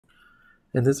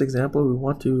In this example, we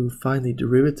want to find the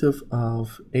derivative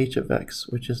of h of x,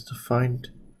 which is defined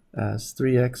as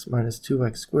 3x minus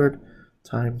 2x squared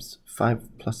times 5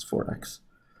 plus 4x.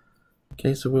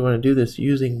 Okay, so we want to do this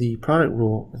using the product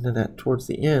rule, and then towards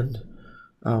the end,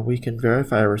 we can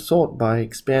verify a result by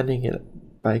expanding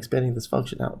this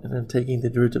function out and then taking the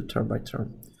derivative term by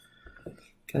term.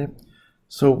 Okay,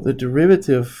 so the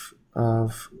derivative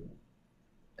of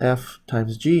f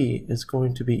times g is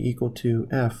going to be equal to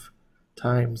f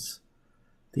times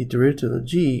the derivative of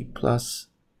g plus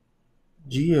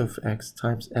g of x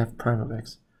times f prime of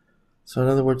x. So in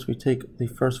other words, we take the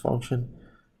first function,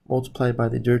 multiply by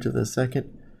the derivative of the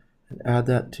second, and add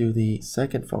that to the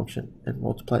second function and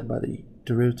multiply it by the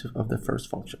derivative of the first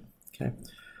function. Okay,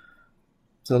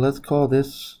 so let's call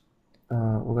this,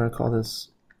 we're going to call this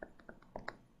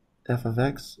f of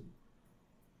x,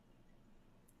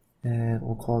 and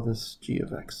we'll call this g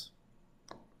of x.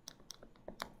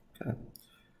 Okay.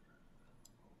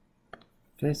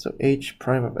 Okay, so h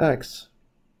prime of x,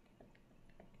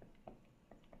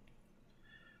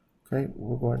 okay,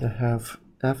 we're going to have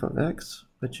f of x,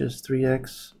 which is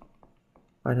 3x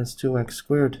minus 2x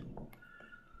squared,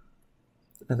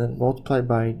 and then multiplied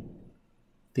by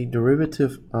the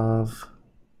derivative of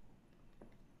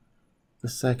the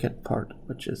second part,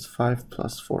 which is 5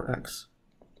 plus 4x.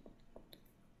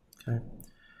 Okay,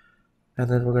 and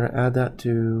then we're going to add that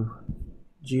to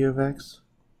g of x,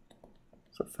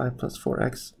 so 5 plus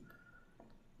 4x,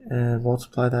 and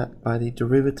multiply that by the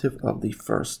derivative of the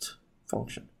first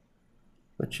function,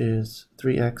 which is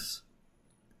 3x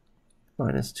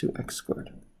minus 2x squared.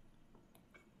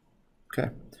 Okay,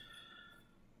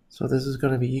 so this is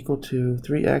going to be equal to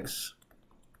 3x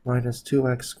minus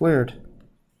 2x squared.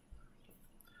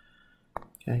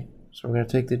 Okay, so we're going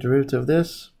to take the derivative of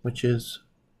this, which is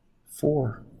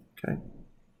 4. Okay,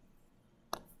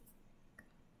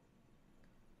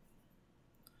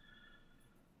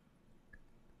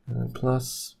 and then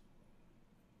plus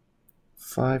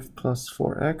 5 plus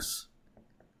 4x.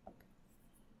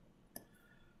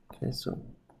 Okay, so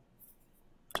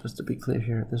just to be clear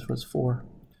here, this was 4.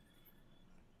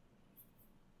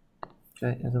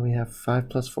 Okay, and then we have 5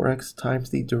 plus 4x times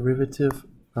the derivative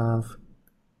of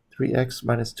 3x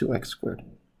minus 2x squared.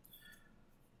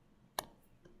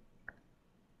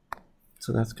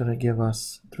 So that's going to give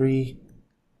us 3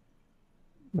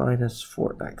 minus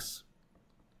 4x.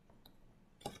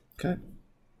 Okay.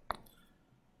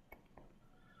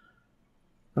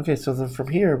 Okay, so then from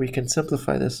here we can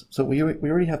simplify this. So we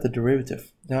already have the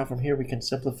derivative. Now from here we can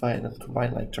simplify it and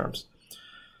combine like terms.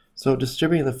 So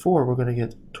distributing the 4, we're going to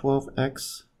get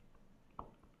 12x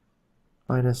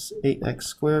minus 8x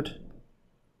squared.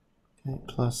 Okay,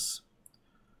 plus,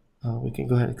 we can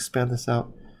go ahead and expand this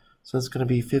out. So it's going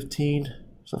to be 15,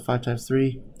 so 5 times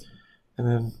 3, and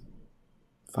then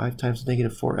 5 times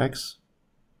negative 4x.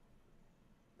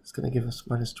 It's going to give us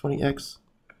minus 20x,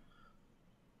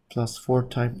 plus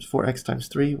 4x times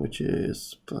 3, which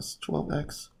is plus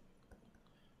 12x,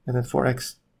 and then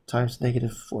 4x times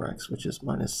negative 4x, which is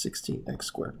minus 16x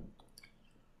squared.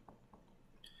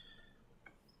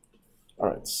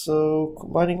 Alright, so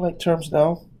combining like terms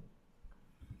now.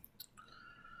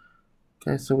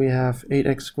 Okay, so we have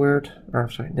 8x squared, or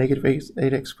sorry, negative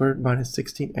 8x squared minus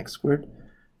 16x squared.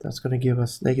 That's going to give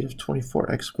us negative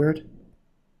 24x squared.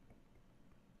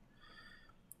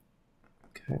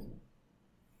 Okay.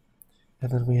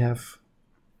 And then we have,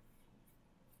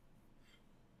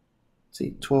 let's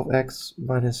see, 12x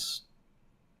minus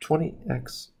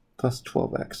 20x plus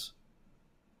 12x.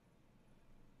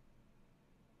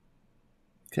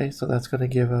 Okay, so that's going to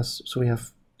give us, so we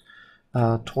have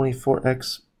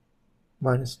 24x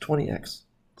minus 20x.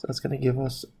 So that's going to give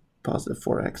us positive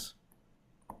 4x.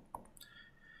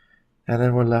 And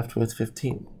then we're left with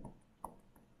 15.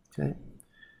 Okay.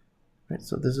 Right,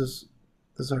 so this is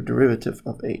our derivative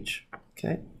of h.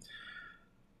 Okay.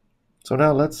 So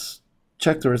now let's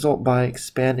check the result by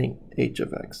expanding h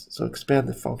of x. So expand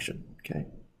the function. Okay.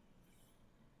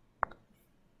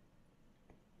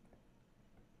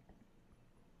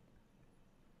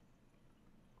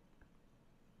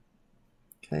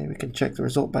 Okay, we can check the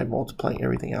result by multiplying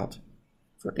everything out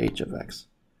for h of x.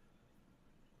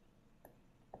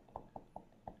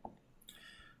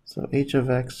 So h of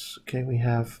x, okay, we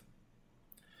have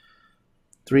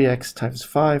 3x times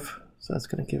 5, so that's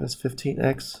going to give us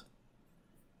 15x.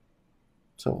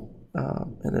 So,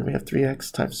 and then we have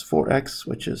 3x times 4x,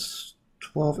 which is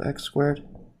 12x squared.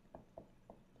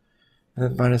 And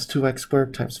then minus 2x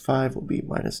squared times 5 will be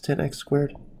minus 10x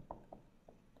squared.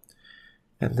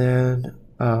 And then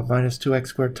minus 2x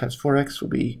squared times 4x will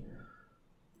be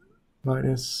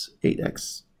minus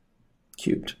 8x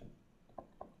cubed.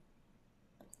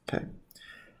 Okay.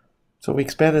 So we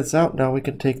expanded this out. Now we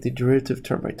can take the derivative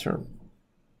term by term.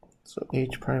 So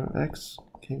h prime of x.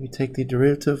 Okay, we take the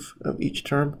derivative of each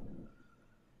term.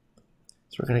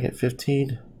 So we're going to get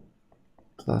 15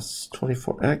 plus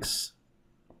 24x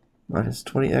minus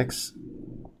 20x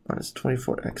minus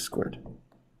 24x squared.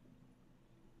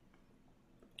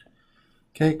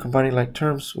 Okay, combining like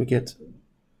terms, we get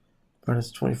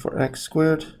minus 24x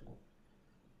squared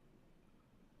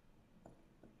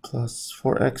plus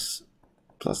 4x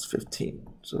plus 15.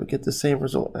 So we get the same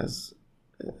result as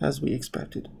we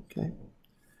expected. Okay.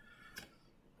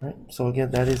 All right. So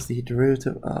again, that is the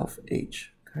derivative of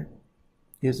h. Okay.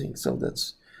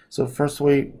 So first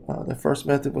way, the first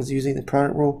method was using the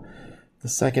product rule. The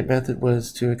second method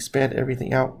was to expand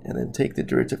everything out and then take the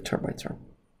derivative term by term.